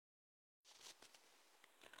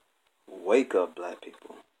Wake up, black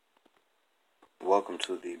people. Welcome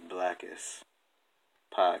to the blackest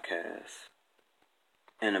podcast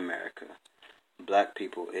in America. Black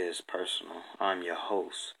people is personal. I'm your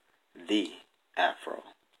host, the Afro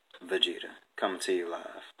Vegeta, coming to you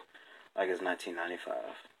live like it's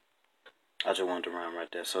 1995. I just wanted to rhyme right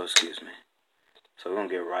there, so excuse me. So we're going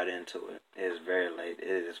to get right into it. It is very late. It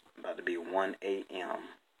is about to be 1 a.m.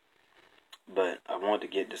 But I wanted to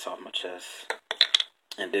get this off my chest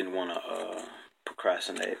and didn't want to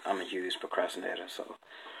procrastinate. I'm a huge procrastinator, so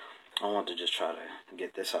I want to just try to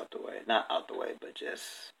get this out the way. Not out the way, but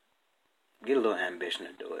just get a little ambition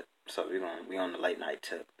to do it. So we on the late night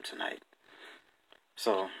tip tonight.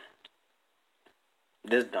 So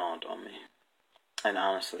this dawned on me, and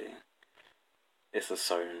honestly, it's a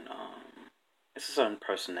certain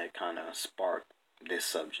person that kind of sparked this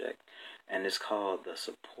subject, and it's called the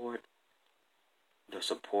support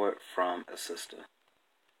from a sister.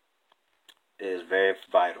 It is very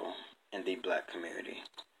vital in the black community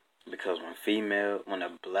because when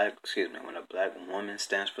a black woman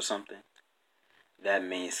stands for something, that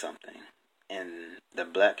means something in the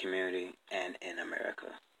black community and in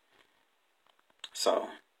America. So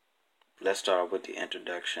let's start with the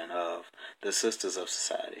introduction of the sisters of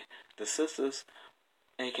society. The sisters,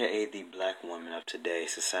 aka the black women of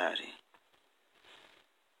today's society.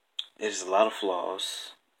 There's a lot of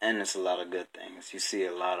flaws, and it's a lot of good things. You see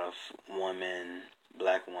a lot of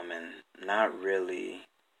black women, not really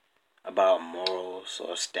about morals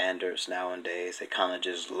or standards nowadays. They kind of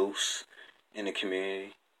just loose in the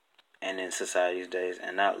community and in society's days,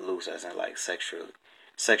 and not loose as in like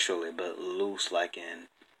sexually, but loose like in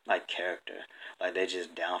like character. Like they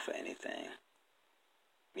just down for anything.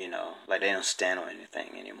 Like they don't stand on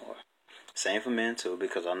anything anymore. Same for men too,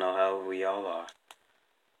 because I know how we all are.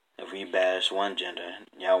 If we bash one gender,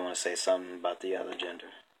 y'all want to say something about the other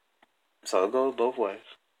gender. So it goes both ways.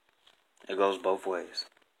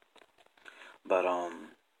 But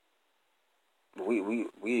we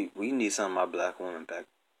need some of our black women back.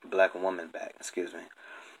 Excuse me.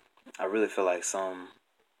 I really feel like some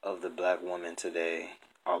of the black women today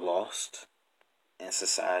are lost in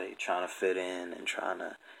society, trying to fit in and trying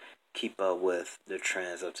to keep up with the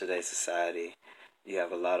trends of today's society. You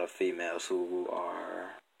have a lot of females who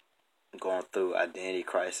are going through identity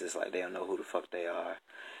crisis, like they don't know who the fuck they are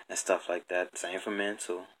and stuff like that. Same for men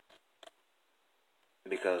too,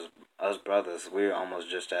 because us brothers, we're almost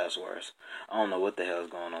just as worse. I don't know what the hell is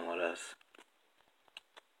going on with us.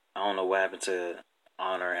 I don't know what happened to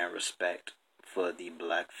honor and respect for the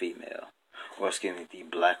black female, or excuse me, the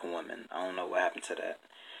black woman. I don't know what happened to that,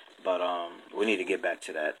 but we need to get back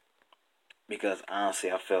to that, because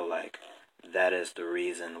honestly I feel like that is the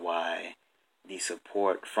reason why the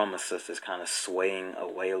support from a sister is kind of swaying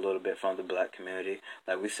away a little bit from the black community.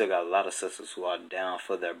 Like we still got a lot of sisters who are down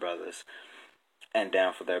for their brothers and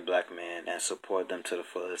down for their black men and support them to the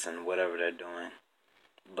fullest and whatever they're doing.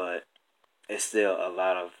 But it's still a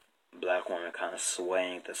lot of black women kind of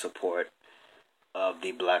swaying the support of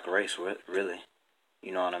the black race, really.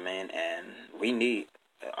 You know what I mean? And we need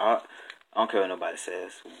I don't care what nobody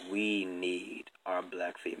says. We need our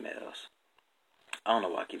black females. I don't know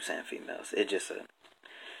why I keep saying females. It's just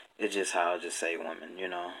how I just say women.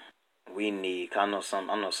 We need. I know some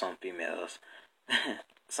females.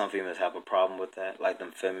 Some females have a problem with that, like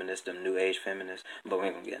them feminists, them new age feminists. But we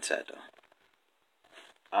ain't gonna get into that though.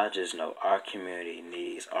 I just know our community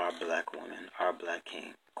needs our black woman, our black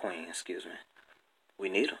queen. Excuse me. We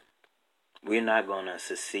need them. We're not gonna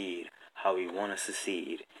succeed how we want to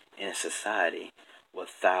succeed in a society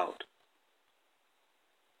without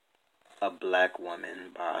a black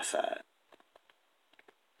woman by our side.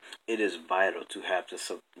 It is vital to have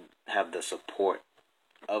the support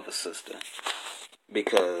of a sister,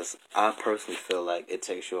 because I personally feel like it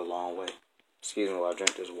takes you a long way. Excuse me while I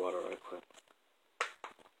drink this water right quick.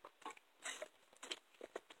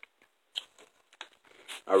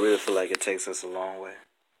 I really feel like it takes us a long way.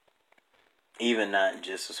 Even not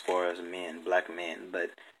just as far as black men,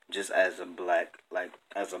 but just as a black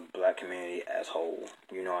community as whole.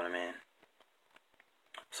 You know what I mean?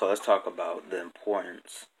 So let's talk about the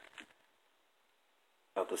importance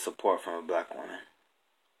of the support from a black woman.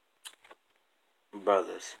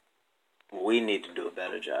 Brothers, we need to do a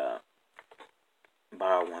better job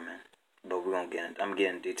by our women, but I'm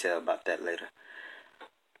getting detail about that later.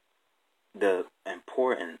 The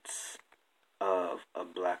importance of a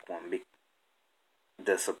black woman,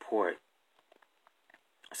 the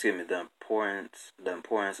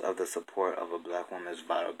importance of the support of a black woman is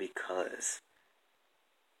vital, because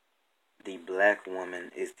the black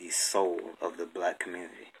woman is the soul of the black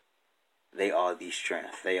community. They are the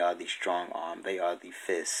strength. They are the strong arm. They are the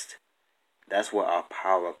fist. That's where our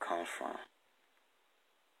power comes from.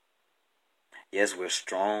 Yes, we're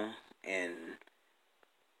strong in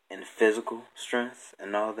physical strength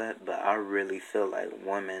and all that, but I really feel like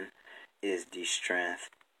women is the strength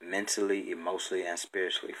mentally, emotionally, and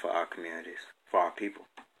spiritually for our communities, for our people.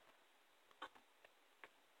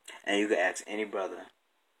 And you can ask any brother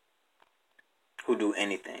who do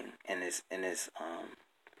anything in this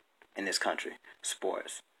country,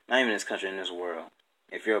 sports, not even this country, in this world.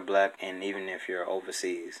 If you're black, and even if you're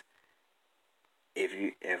overseas, if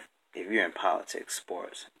you're in politics,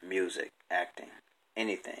 sports, music, acting,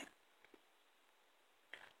 anything,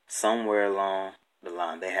 somewhere along the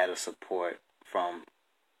line they had a support from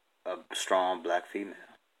a strong black female,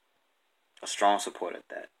 a strong support at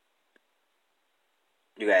that.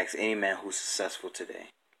 You can ask any man who's successful today.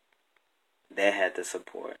 They had the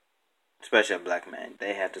support, especially a black man.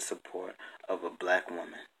 They had the support of a black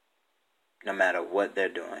woman, no matter what they're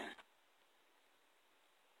doing,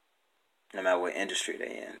 no matter what industry they're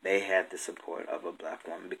in. They had the support of a black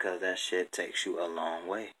woman, because that shit takes you a long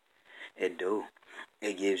way. It do.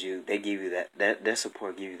 They give you that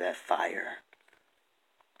support gives you that fire,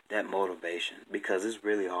 that motivation, because it's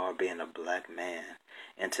really hard being a black man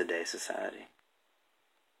in today's society.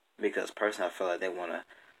 Because personally, I feel like they want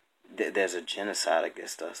to, there's a genocide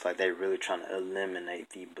against us. Like, they're really trying to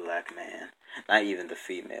eliminate the black man, not even the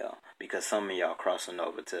female, because some of y'all crossing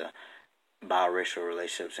over to biracial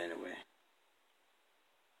relationships anyway.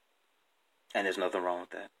 And there's nothing wrong with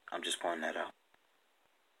that. I'm just pointing that out.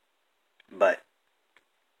 But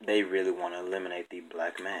they really want to eliminate the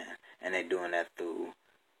black man, and they're doing that through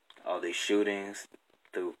all these shootings,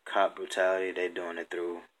 through cop brutality. They're doing it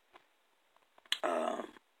through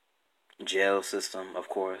jail system, of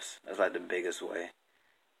course. That's like the biggest way.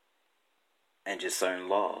 And just certain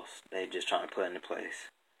laws they just trying to put into place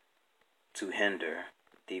to hinder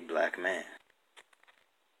the black man.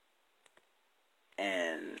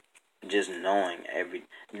 And just knowing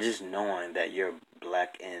that you're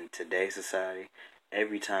black in today's society,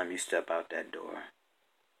 every time you step out that door,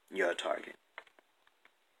 you're a target.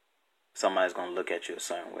 Somebody's gonna look at you a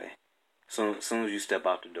certain way. Soon as you step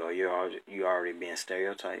out the door, you're already being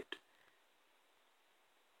stereotyped,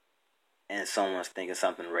 and someone's thinking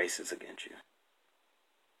something racist against you.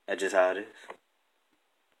 That's just how it is.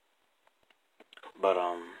 But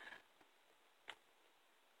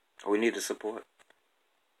we need the support,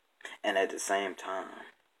 and at the same time,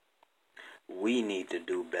 we need to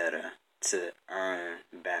do better to earn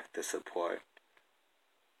back the support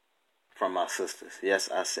from our sisters. Yes,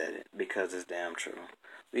 I said it, because it's damn true.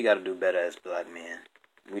 We got to do better as black men.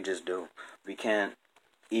 We just do. We can't,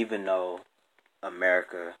 even though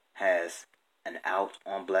America has an out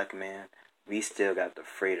on black men, we still got the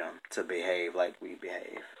freedom to behave like we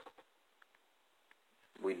behave.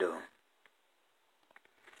 We do.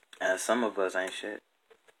 And some of us ain't shit.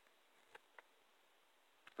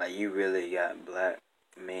 Like, you really got black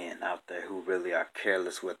men out there who really are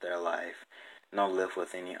careless with their life. Don't live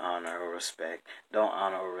with any honor or respect. Don't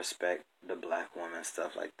honor or respect the black woman,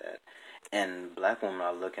 stuff like that. And black women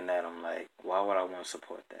are looking at them like, why would I want to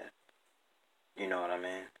support that? You know what I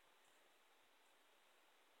mean?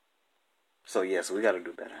 So yes, we got to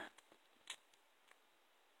do better.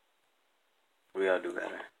 We got to do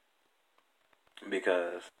better.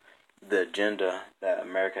 Because the agenda that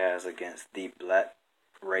America has against the black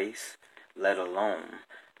race, let alone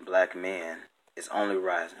black men, is only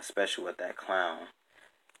rising, especially with that clown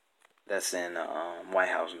that's in the White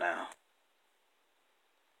House now.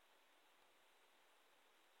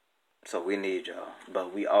 So we need y'all,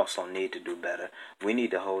 but we also need to do better. We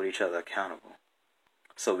need to hold each other accountable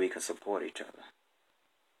so we can support each other.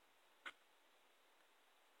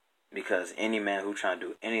 Because any man who trying to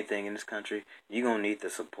do anything in this country, you're going to need the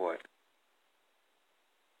support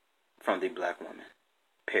from the black woman.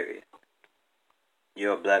 Period.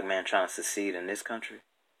 You're a black man trying to succeed in this country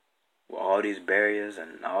with all these barriers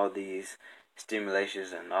and all these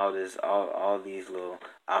stimulations and all these little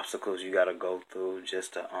obstacles you got to go through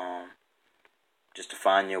just to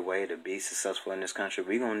find your way to be successful in this country.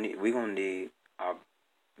 We gonna need our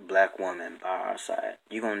black woman by our side.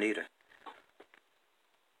 You gonna need her.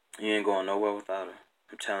 You ain't going nowhere without her.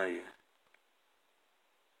 I'm telling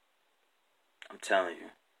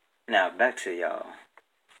you. Now back to y'all,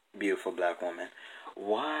 beautiful black woman.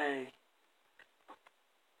 Why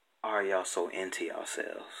are y'all so into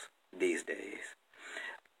yourselves these days?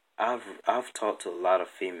 I've talked to a lot of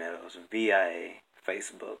females via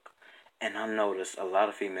Facebook, and I noticed a lot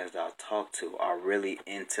of females that I talk to are really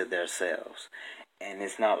into themselves, and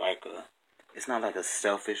it's not like a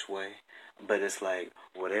selfish way, But it's like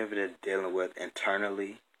whatever they're dealing with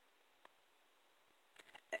internally,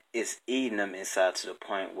 it's eating them inside to the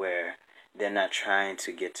point where they're not trying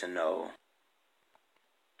to get to know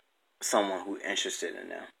someone who's interested in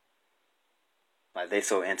them. Like they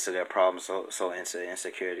so into their problems, so into their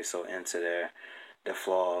insecurity, so into their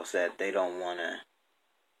flaws that they don't want to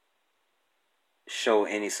show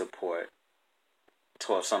any support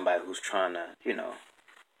towards somebody who's trying to,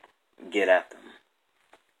 get at them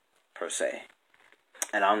per se.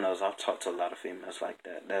 And I don't know, I've talked to a lot of females like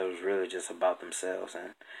that. That was really just about themselves,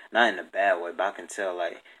 and not in a bad way, but I can tell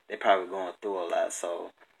like they probably going through a lot.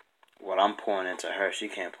 So what I'm pouring into her, she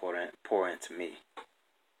can't pour into me.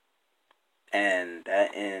 And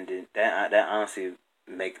that honestly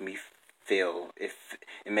make me feel it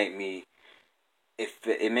made me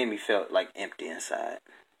it made me feel like empty inside.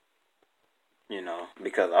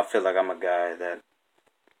 Because I feel like I'm a guy that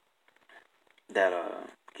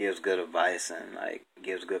gives good advice and like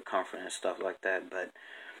gives good comfort and stuff like that. But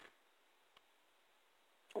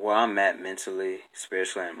where I'm at mentally,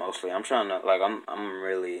 spiritually, and emotionally, I'm trying to like I'm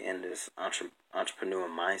really in this entrepreneur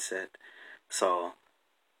mindset. So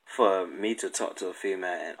for me to talk to a female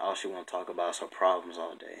and all she want to talk about is her problems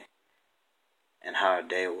all day and how her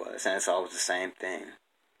day was, and it's always the same thing,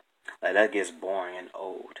 like that gets boring and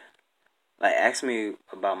old. Like ask me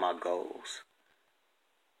about my goals.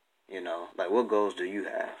 Like what goals do you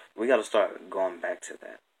have? We got to start going back to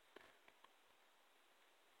that.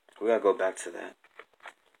 We got to go back to that.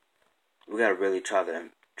 We got to really try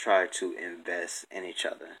to invest in each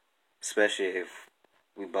other, especially if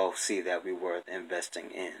we both see that we worth investing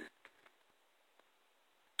in.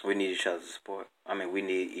 We need each other's support. I mean, we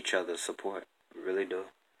need each other's support. We really do.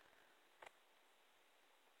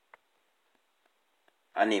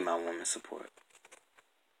 I need my woman's support.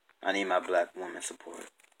 I need my black woman's support.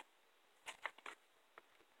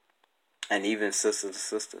 And even sister to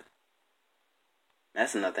sister.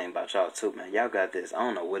 That's another thing about y'all too, man. Y'all got this. I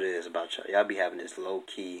don't know what it is about y'all. Y'all be having this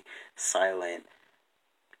low-key, silent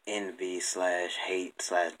envy / hate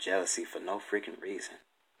 / jealousy for no freaking reason.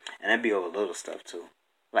 And that be over little stuff too.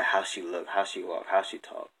 Like how she look, how she walk, how she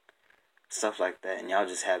talk. Stuff like that. And y'all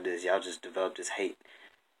just develop this hate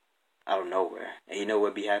out of nowhere. And you know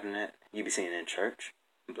what be happening at? You be seeing it in church,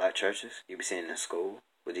 in black churches. You be seeing it in school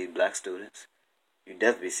with these black students. You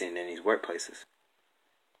definitely be seeing it in these workplaces.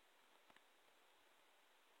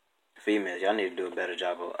 Females, y'all need to do a better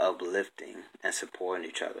job of uplifting and supporting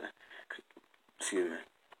each other. Excuse me.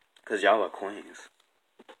 Because y'all are queens.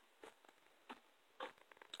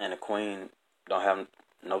 And a queen don't have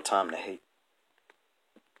no time to hate.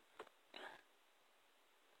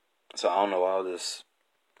 So I don't know all this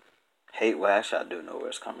hate. Well, actually, I do know where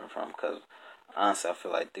it's coming from. Because honestly, I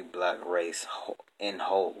feel like the black race in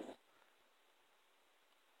whole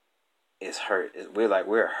is hurt.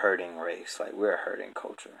 We're a hurting race. Like, we're a hurting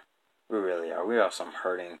culture. We really are. We are some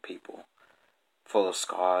hurting people. Full of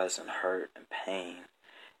scars and hurt and pain.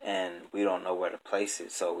 And we don't know where to place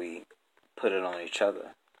it. So we put it on each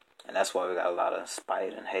other. And that's why we got a lot of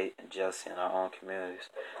spite and hate and jealousy in our own communities.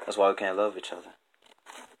 That's why we can't love each other.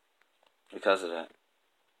 Because of that.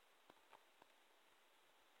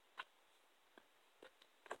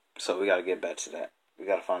 So we got to get back to that. We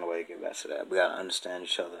got to find a way to get back to that. We got to understand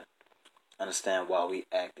each other. Understand why we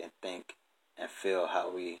act and think and feel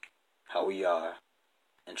how we are.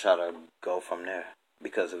 And try to go from there.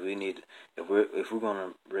 Because if we're going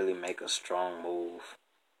to really make a strong move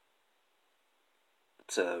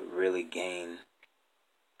to really gain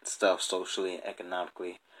stuff socially and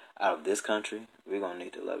economically out of this country, we're going to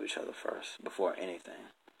need to love each other first before anything.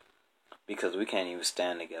 Because we can't even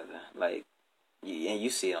stand together. Like, and you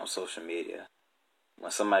see it on social media.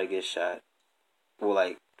 When somebody gets shot, well,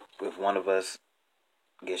 like, if one of us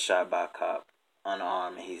gets shot by a cop,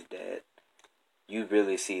 unarmed, and he's dead, you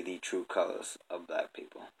really see the true colors of black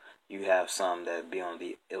people. You have some that be on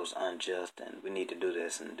it was unjust and we need to do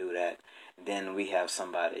this and do that. Then we have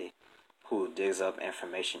somebody who digs up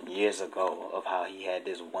information years ago of how he had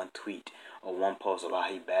this one tweet or one post about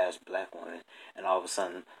how he bashed black women, and all of a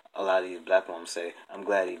sudden a lot of these black women say, I'm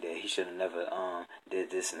glad he did. He should have never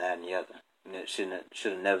did this and that and the other.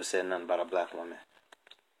 Should have never said nothing about a black woman.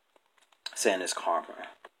 Saying it's karma.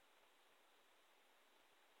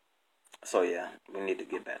 So yeah, we need to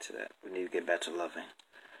get back to that. We need to get back to loving.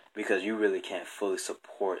 Because you really can't fully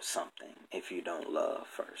support something if you don't love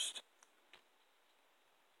first.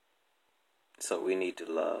 So we need to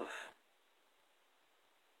love.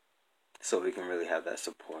 So we can really have that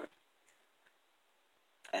support.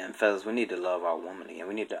 And fellas, we need to love our woman again.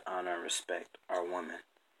 We need to honor and respect our women.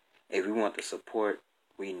 If we want the support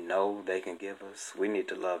we know they can give us, we need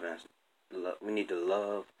to love We need to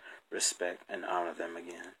love, respect, and honor them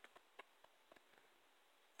again.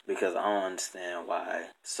 Because I don't understand why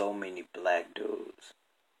so many black dudes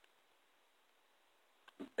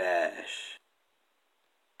bash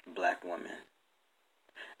black women.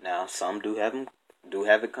 Now, some do have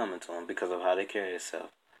it coming to them because of how they carry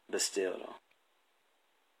themselves, but still, though,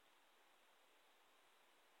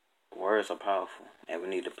 words are powerful, and we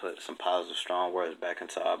need to put some positive, strong words back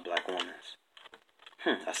into our black women's.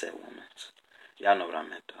 I said women's. Y'all know what I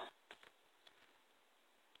meant, though.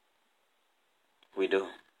 We do,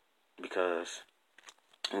 because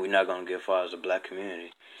we're not gonna get far as a black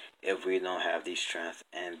community if we don't have the strength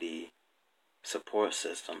and the support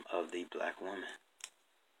system of the black woman.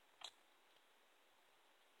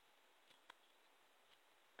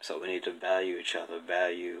 So we need to value each other,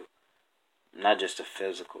 value not just the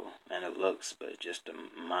physical and the looks, but just the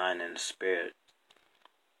mind and the spirit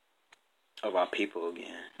of our people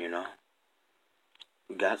again, you know?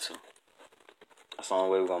 We got to. That's the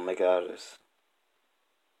only way we're going to make it out of this.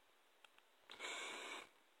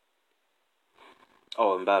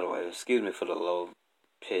 Oh, and by the way, excuse me for the low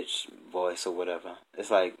pitched voice or whatever. It's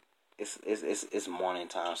like, it's morning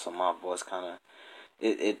time, so my voice kind of,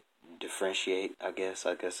 it differentiate, I guess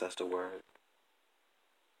that's the word.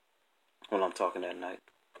 When I'm talking at night,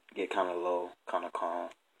 get kind of low, kind of calm.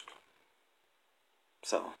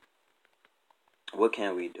 So, what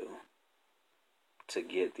can we do to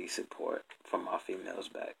get the support from our females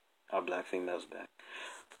back, our black females back?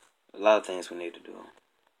 A lot of things we need to do.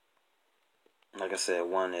 Like I said,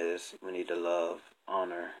 one is we need to love,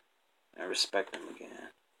 honor, and respect them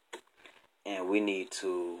again. And we need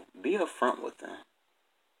to be upfront with them.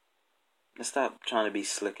 Let's stop trying to be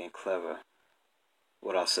slick and clever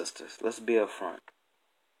with our sisters. Let's be upfront.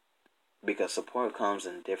 Because support comes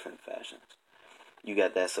in different fashions. You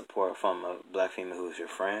got that support from a black female who's your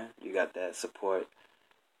friend. You got that support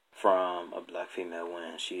from a black female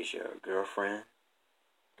when she's your girlfriend.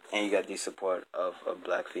 And you got the support of a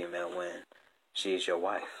black female when she's your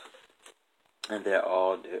wife. And they're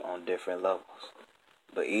all on different levels.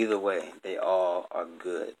 But either way, they all are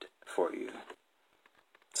good for you.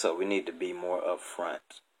 So we need to be more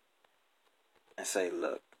upfront and say,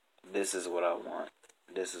 look, this is what I want.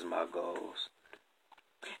 This is my goals.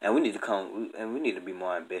 And we need to be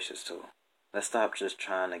more ambitious too. Let's stop just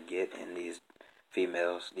trying to get in these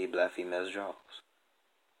black females' drawers.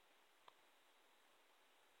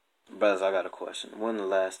 Brothers, I got a question. When the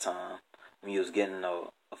last time when you was getting to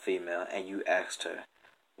know a female and you asked her,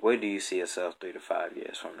 where do you see yourself 3 to 5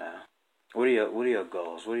 years from now? What are your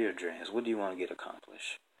goals? What are your dreams? What do you want to get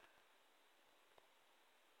accomplished?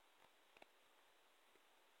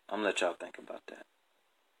 I'm gonna let y'all think about that.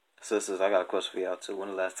 Sisters, I got a question for y'all too. When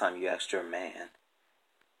the last time you asked your man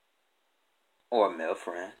or a male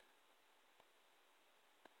friend,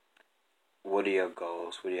 what are your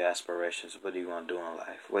goals? What are your aspirations? What do you want to do in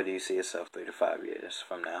life? Where do you see yourself 3 to 5 years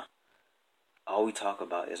from now? All we talk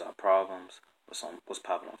about is our problems, what's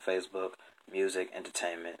popping on Facebook, music,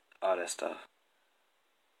 entertainment, all that stuff.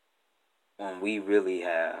 When we really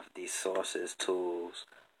have these sources, tools,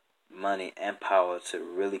 money, and power to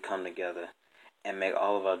really come together and make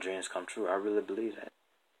all of our dreams come true, I really believe that.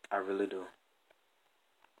 I really do.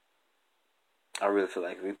 I really feel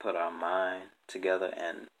like if we put our mind together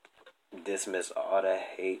and dismiss all that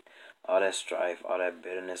hate, all that strife, all that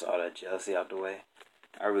bitterness, all that jealousy out the way,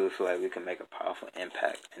 I really feel like we can make a powerful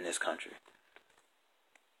impact in this country,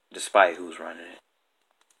 despite who's running it.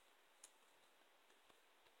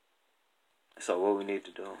 So what we need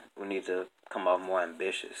to do, we need to come off more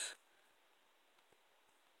ambitious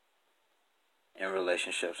in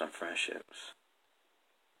relationships and friendships.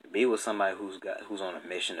 Be with somebody who's on a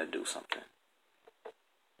mission to do something.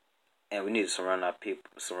 And we need to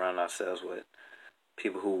surround ourselves with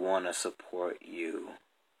people who want to support you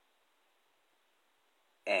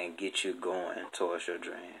and get you going towards your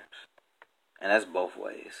dreams. And that's both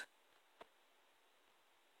ways.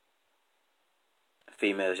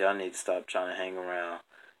 Females, y'all need to stop trying to hang around.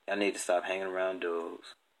 Y'all need to stop hanging around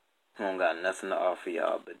dudes who don't got nothing to offer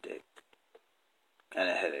y'all but dick and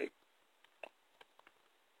a headache.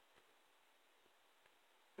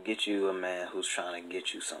 Get you a man who's trying to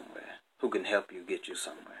get you somewhere, who can help you get you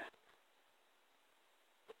somewhere.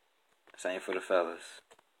 Same for the fellas.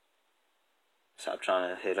 Stop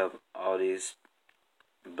trying to hit up all these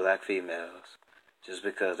black females just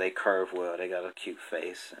because they curve well, they got a cute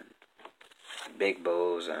face and big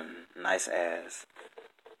bows and nice ass,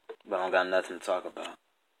 but don't got nothing to talk about.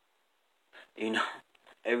 You know,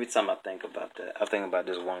 every time I think about that, I think about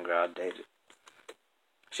this one girl I dated.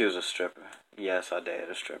 She was a stripper. Yes, I dated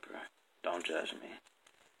a stripper. Don't judge me.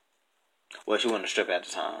 Well, she wasn't a stripper at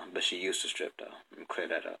the time, but she used to strip though. Let me clear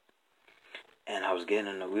that up. And I was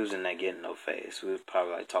we was in that getting no phase. We was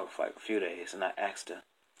probably like talking for like a few days, and I asked her,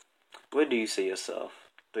 "Where do you see yourself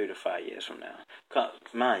 3 to 5 years from now?"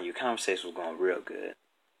 Mind you, conversation was going real good.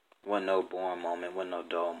 Wasn't no boring moment, wasn't no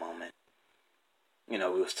dull moment. We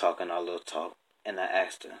was talking our little talk, and I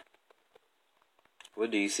asked her, "Where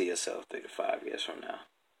do you see yourself 3 to 5 years from now?"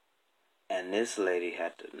 And this lady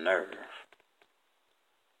had the nerve.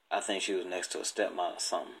 I think she was next to a stepmom or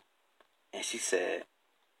something. And she said,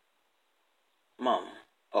 "Mama."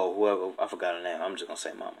 Oh, whoever, I forgot her name. I'm just going to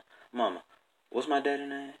say Mama. "Mama, what's my daddy's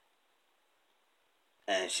name?"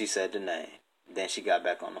 And she said the name. Then she got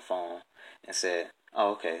back on the phone and said,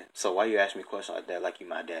 "Oh, okay. So why you ask me questions like that like you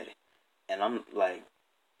my daddy?" And I'm like,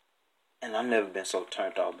 and I've never been so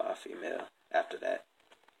turned off by a female after that.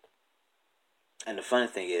 And the funny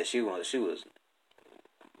thing is, she was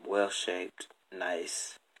well shaped,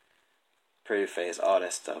 nice, pretty face, all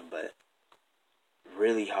that stuff, but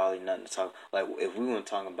really hardly nothing to talk. Like if we weren't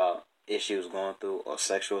talking about issues going through or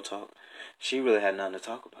sexual talk, she really had nothing to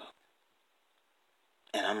talk about.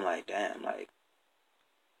 And I'm like, damn, like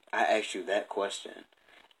I asked you that question,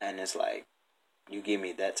 and it's like you give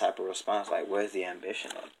me that type of response. Like, where's the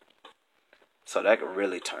ambition of it? So that could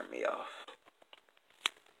really turn me off.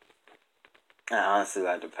 And honestly,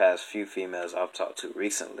 like the past few females I've talked to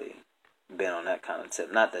recently, been on that kind of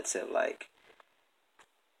tip. Not that tip, like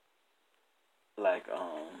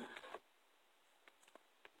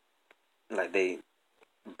they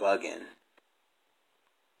bugging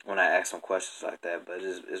when I ask them questions like that. But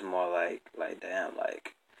it's more like damn,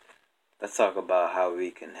 like let's talk about how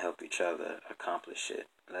we can help each other accomplish it.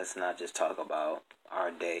 Let's not just talk about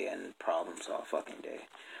our day and problems all fucking day.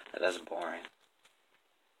 That's boring.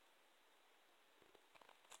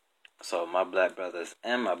 So my black brothers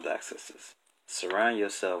and my black sisters, surround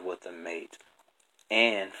yourself with a mate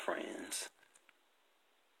and friends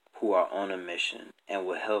who are on a mission and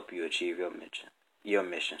will help you achieve your mission.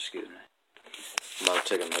 Excuse me. I'm about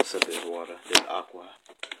to take another sip of this water. This aqua.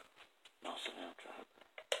 No, so I'm trying.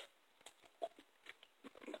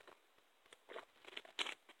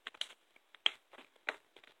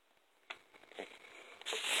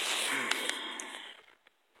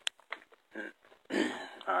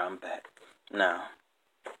 Alright, I'm back. Now,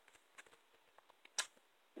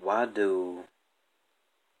 why do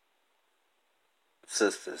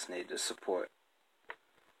sisters need to support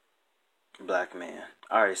black men?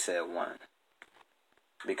 I already said one.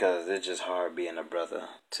 Because it's just hard being a brother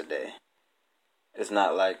today. It's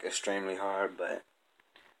not like extremely hard, but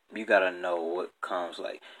you gotta know what comes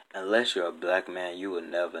like. Unless you're a black man, you will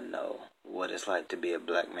never know what it's like to be a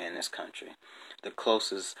black man in this country. The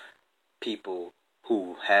closest people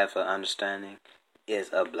who have an understanding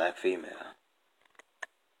is a black female.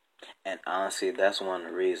 And honestly, that's one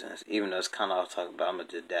of the reasons, even though it's kind of off topic, but I'm going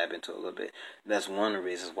to just dab into it a little bit. That's one of the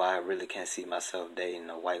reasons why I really can't see myself dating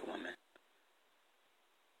a white woman.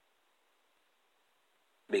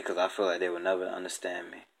 Because I feel like they will never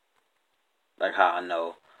understand me. Like how I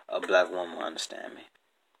know a black woman will understand me.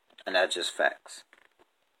 And that's just facts.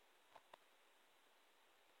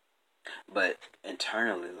 But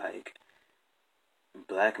internally, like,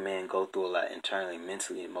 black men go through a lot internally,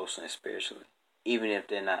 mentally, emotionally, and spiritually. Even if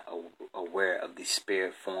they're not aware of the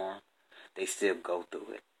spirit form, they still go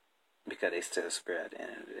through it. Because they still a spirit at the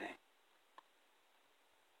end of the day.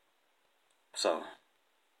 So,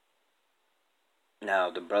 now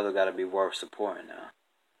the brother got to be worth supporting now.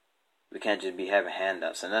 We can't just be having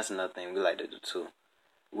handouts. And that's another thing we like to do too.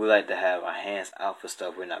 We like to have our hands out for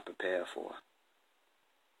stuff we're not prepared for.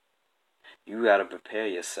 You got to prepare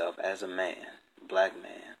yourself as a man, black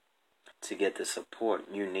man, to get the support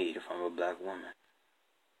you need from a black woman.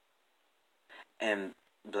 And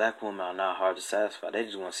black women are not hard to satisfy. They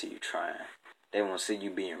just want to see you trying. They want to see you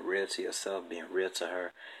being real to yourself, being real to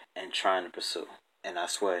her, and trying to pursue. And I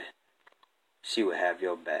swear, she will have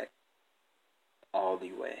your back all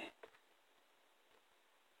the way.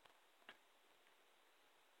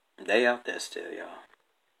 They out there still, y'all.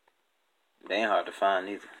 They ain't hard to find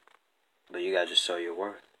either. But you gotta just show your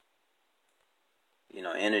worth.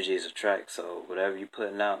 Energy is attract, so whatever you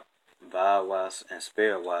putting out, vibe-wise and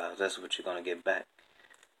spirit-wise, that's what you're gonna get back.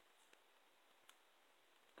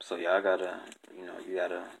 So y'all gotta, you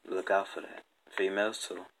gotta look out for that. Females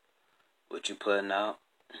too. What you putting out,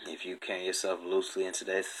 if you carry yourself loosely in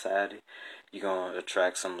today's society, you're gonna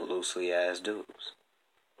attract some loosely ass dudes.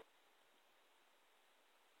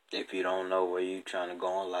 If you don't know where you're trying to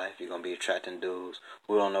go in life, you're going to be attracting dudes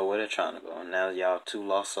who don't know where they're trying to go. And now y'all two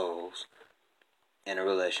lost souls in a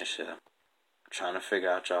relationship, trying to figure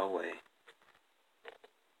out y'all way.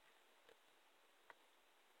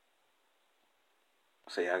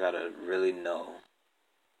 So y'all gotta really know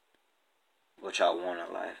what y'all want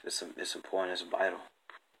in life. It's important. It's vital.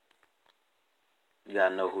 You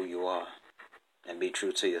gotta know who you are and be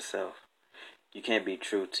true to yourself. You can't be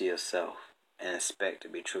true to yourself and expect to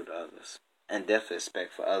be true to others, and definitely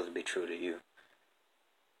expect for others to be true to you.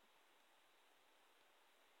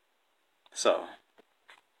 So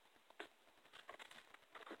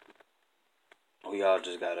we all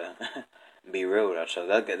just gotta be real with each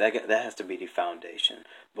other. That has to be the foundation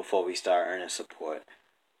before we start earning support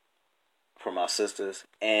from our sisters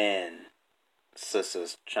and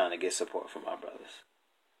sisters trying to get support from our brothers.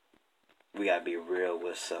 We gotta be real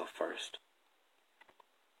with self first.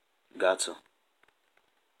 Got to.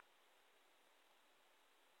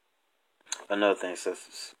 Another thing,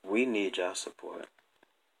 sisters, we need y'all support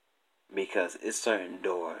because it's certain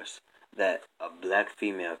doors that a black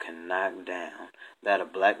female can knock down that a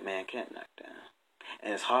black man can't knock down.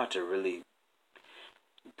 And it's hard to really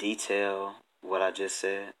detail what I just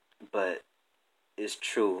said, but it's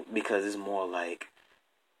true because it's more like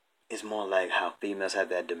how females have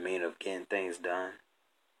that demeanor of getting things done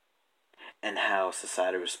and how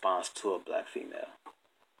society responds to a black female.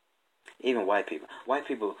 Even white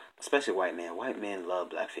people, especially white men love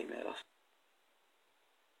black females.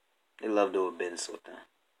 They love doing business with them.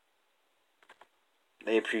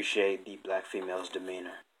 They appreciate the black female's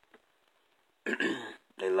demeanor.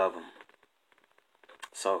 They love them.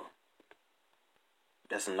 So,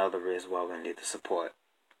 that's another reason why we need the support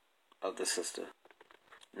of the sister.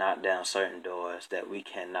 Knock down certain doors that we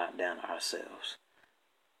can knock down ourselves.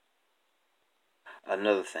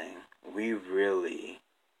 Another thing, we really,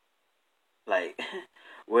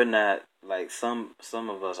 we're not, some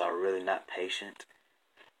of us are really not patient.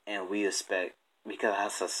 And we expect, because our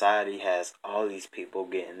society has all these people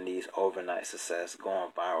getting these overnight success, going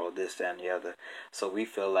viral, this, that, and the other. So we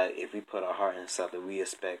feel like if we put our heart in something, we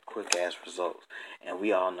expect quick-ass results. And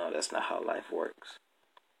we all know that's not how life works.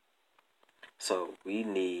 So we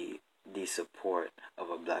need the support of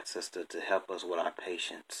a black sister to help us with our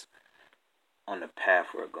patience on the path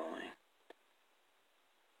we're going.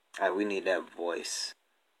 We need that voice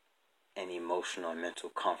and emotional and mental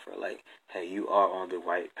comfort. Hey, you are on the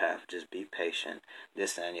right path. Just be patient.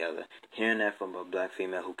 This and the other. Hearing that from a black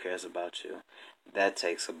female who cares about you, that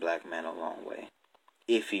takes a black man a long way.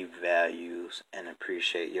 If he values and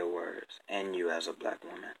appreciates your words and you as a black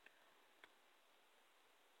woman.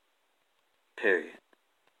 Period.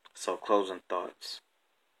 So, closing thoughts.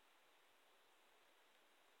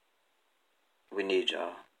 We need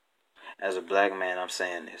y'all. As a black man, I'm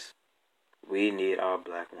saying this. We need our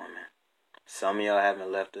black women. Some of y'all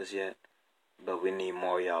haven't left us yet, but we need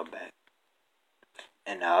more of y'all back.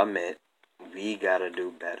 And I'll admit, we gotta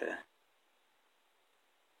do better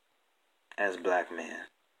as black men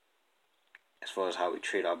as far as how we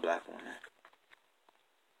treat our black women.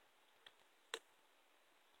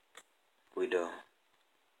 We do.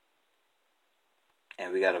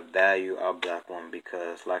 And we gotta value our black woman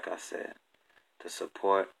because, like I said, the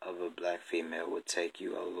support of a black female would take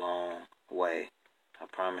you a long way. I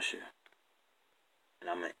promise you. And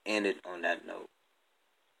I'm going to end it on that note.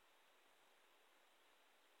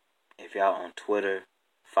 If y'all on Twitter,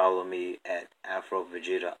 follow me at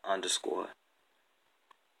AfroVegeta_.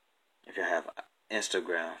 If y'all have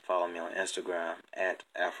Instagram, follow me on Instagram at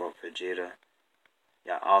AfroVegeta.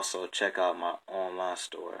 Y'all also check out my online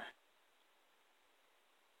store,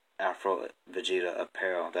 Afro Vegeta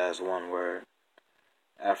Apparel. That is one word.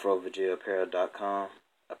 AfroVegetaApparel.com.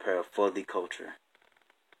 Apparel for the culture.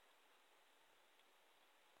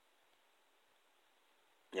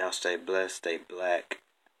 Y'all stay blessed, stay black.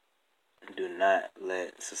 Do not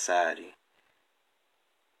let society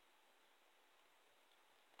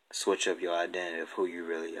switch up your identity of who you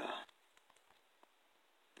really are.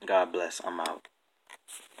 God bless. I'm out.